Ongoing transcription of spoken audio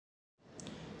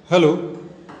Hello,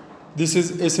 this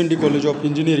is S&D College of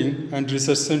Engineering and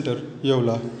Research Center,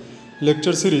 Yeola,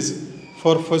 lecture series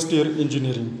for first year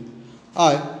engineering.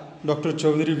 I, Dr.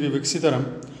 Chaudhary Vivek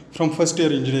Sitaram from first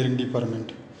year engineering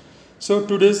department. So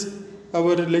today's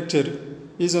our lecture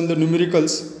is on the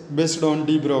numericals based on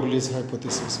de Broglie's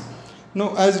hypothesis.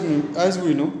 Now as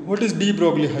we know, what is de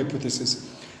Broglie hypothesis?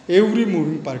 Every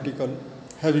moving particle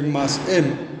having mass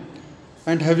m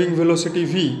and having velocity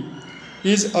v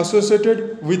is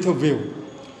associated with a wave,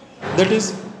 that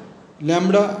is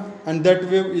lambda, and that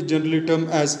wave is generally termed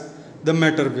as the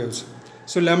matter waves.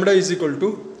 So lambda is equal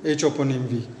to h upon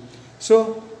mv.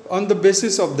 So on the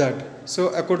basis of that, so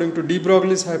according to de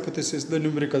Broglie's hypothesis, the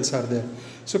numericals are there.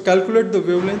 So calculate the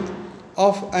wavelength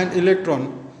of an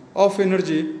electron of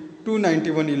energy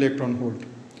 291 electron volt.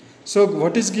 So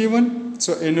what is given?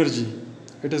 So energy,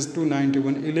 it is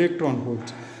 291 electron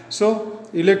volts. So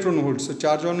electron volts, so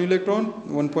charge on electron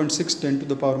 1.6 10 to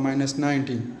the power minus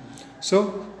 19.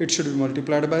 So it should be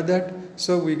multiplied by that.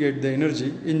 So we get the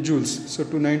energy in joules. So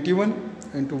 291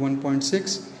 into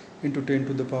 1.6 into 10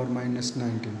 to the power minus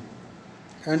 19.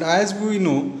 And as we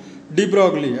know, de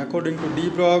Broglie, according to de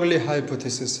Broglie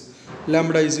hypothesis,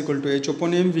 lambda is equal to h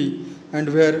upon mv, and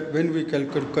when we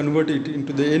convert it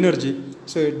into the energy,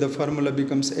 so the formula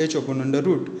becomes h upon under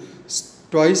root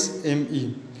twice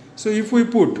me. So if we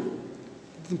put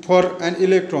for an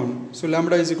electron, so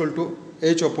lambda is equal to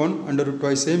h upon under root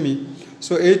twice me.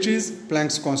 So h is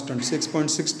Planck's constant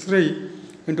 6.63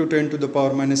 into 10 to the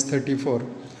power minus 34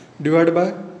 divided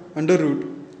by under root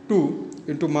 2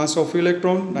 into mass of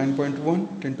electron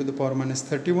 9.1 10 to the power minus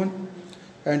 31,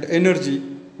 and energy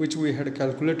which we had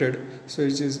calculated, so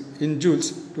it is in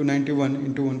joules 291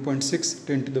 into 1.6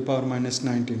 10 to the power minus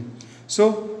 19.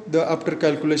 So the after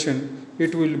calculation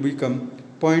it will become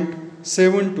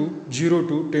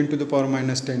 0.7202 10 to the power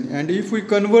minus 10, and if we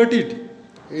convert it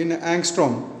in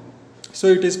angstrom, so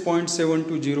it is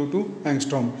 0.7202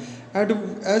 angstrom. And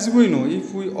as we know,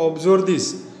 if we observe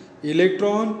this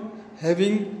electron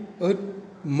having a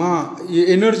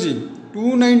energy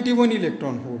 291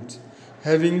 electron volts,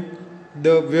 having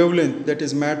the wavelength, that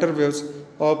is matter waves,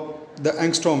 of the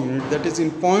angstrom unit, that is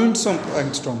in points of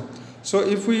angstrom. So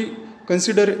if we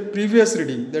consider previous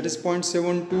reading, that is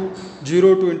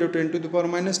 0.7202 into 10 to the power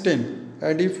minus 10,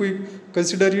 and if we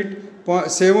consider it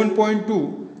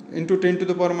 7.2 into 10 to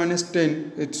the power minus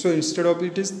 10, so instead of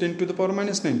it is 10 to the power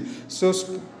minus 9, so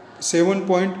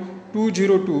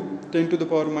 7.202 10 to the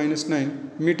power minus 9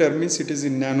 meter means it is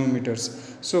in nanometers.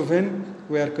 So when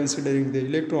we are considering the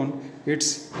electron,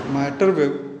 its matter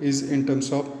wave is in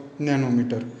terms of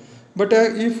nanometer. But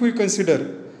if we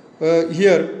consider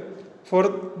here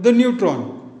for the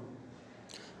neutron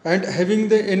and having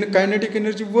the kinetic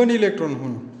energy 1 electron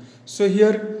volt, so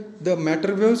here the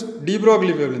matter waves de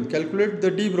Broglie wavelength, calculate the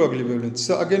de Broglie wavelength.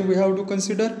 So again we have to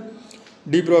consider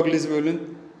de Broglie's wavelength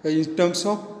in terms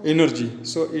of energy.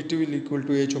 So it will equal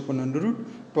to h upon under root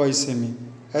twice me.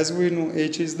 As we know,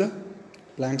 h is the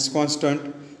Planck's constant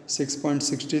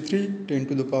 6.63 10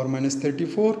 to the power minus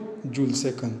 34 joule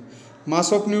second.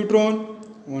 Mass of neutron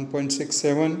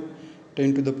 1.67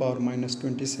 10 to the power minus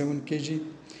 27 kg,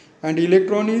 and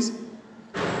electron is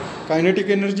kinetic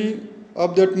energy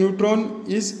of that neutron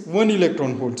is 1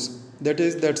 electron volts.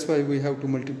 That's why we have to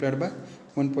multiply by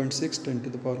 1.6 10 to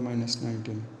the power minus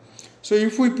 19. So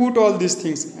if we put all these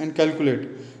things and calculate,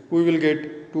 we will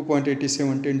get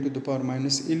 2.87 10 to the power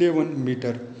minus 11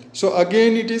 meter. So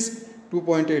again it is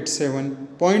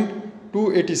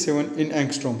 2.87 in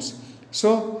angstroms.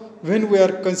 So when we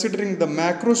are considering the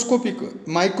microscopic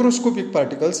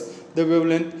particles, the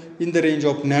wavelength in the range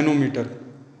of nanometer.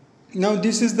 Now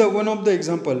this is the one of the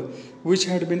example which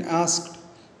had been asked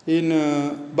in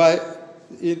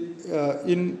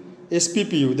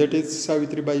SPPU, that is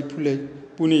Savitribai Phule,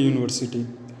 Pune University,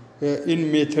 in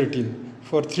May 13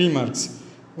 for 3 marks.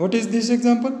 What is this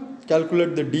example?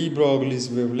 Calculate the de Broglie's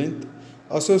wavelength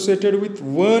associated with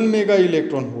 1 mega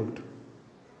electron volt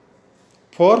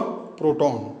for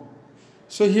proton.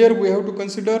 So here we have to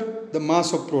consider the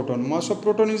mass of proton. Mass of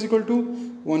proton is equal to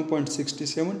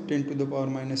 1.67 10 to the power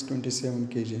minus 27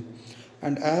 kg.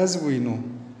 And as we know,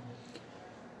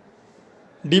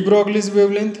 de Broglie's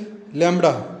wavelength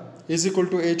lambda is equal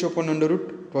to h upon under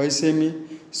root twice me.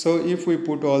 So if we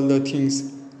put all the things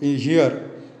in here,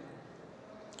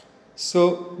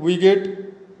 so we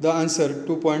get the answer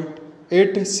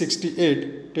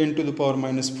 2.868 10 to the power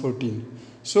minus 14.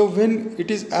 So when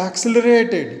it is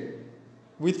accelerated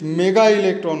with mega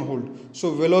electron volt,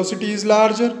 so velocity is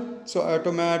larger, so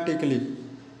automatically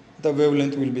the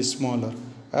wavelength will be smaller.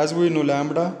 As we know,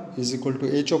 lambda is equal to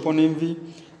h upon mv.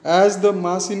 As the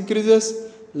mass increases,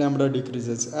 lambda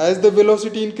decreases. As the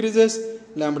velocity increases,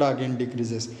 lambda again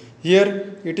decreases.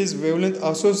 Here it is wavelength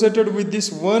associated with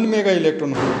this 1 mega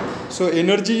electron volt. So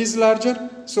energy is larger,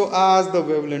 so as the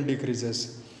wavelength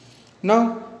decreases.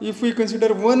 Now if we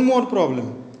consider one more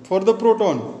problem for the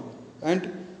proton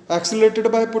and accelerated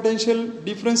by potential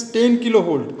difference 10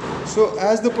 kilovolt. So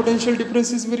as the potential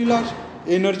difference is very large,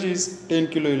 energy is 10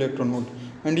 kilo electron volt.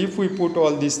 And if we put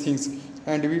all these things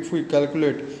and if we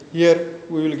calculate here,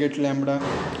 we will get lambda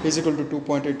is equal to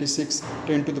 2.86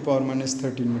 10 to the power minus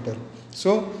 13 meter.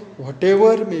 So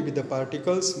whatever may be the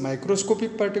particles,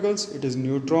 microscopic particles, it is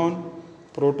neutron,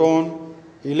 proton,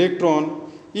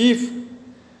 electron, if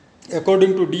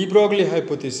according to de Broglie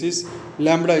hypothesis,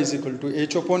 lambda is equal to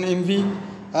h upon mv,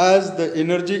 as the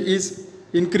energy is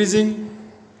increasing,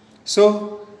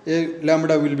 so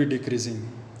lambda will be decreasing.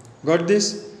 Got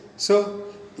this? So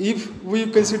if we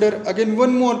consider again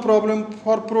one more problem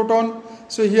for proton,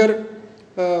 so here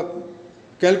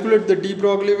calculate the de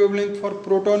Broglie wavelength for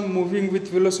proton moving with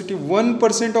velocity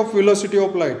 1% of velocity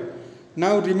of light.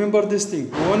 Now remember this thing,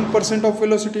 1% of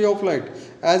velocity of light.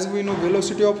 As we know,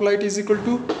 velocity of light is equal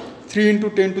to 3 into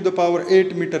 10 to the power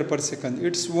 8 meter per second.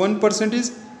 Its 1%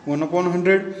 is 1 upon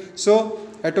 100. So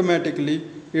automatically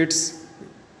its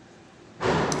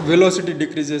velocity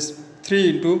decreases 3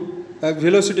 into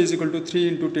velocity is equal to 3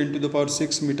 into 10 to the power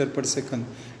 6 meter per second.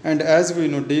 And as we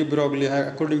know,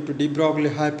 according to de Broglie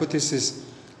hypothesis,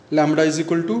 lambda is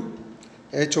equal to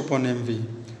h upon mv.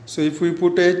 So if we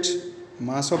put h,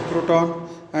 mass of proton,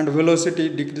 and velocity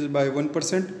decreased by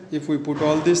 1%, if we put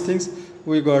all these things,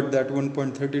 we got that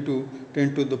 1.32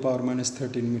 10 to the power minus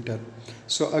 13 meter.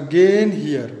 So again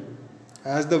here,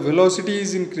 as the velocity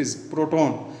is increased,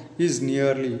 proton is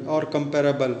nearly or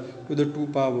comparable to the two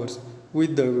powers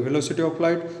with the velocity of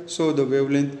light, so the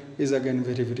wavelength is again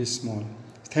very small.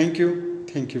 Thank you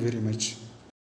very much.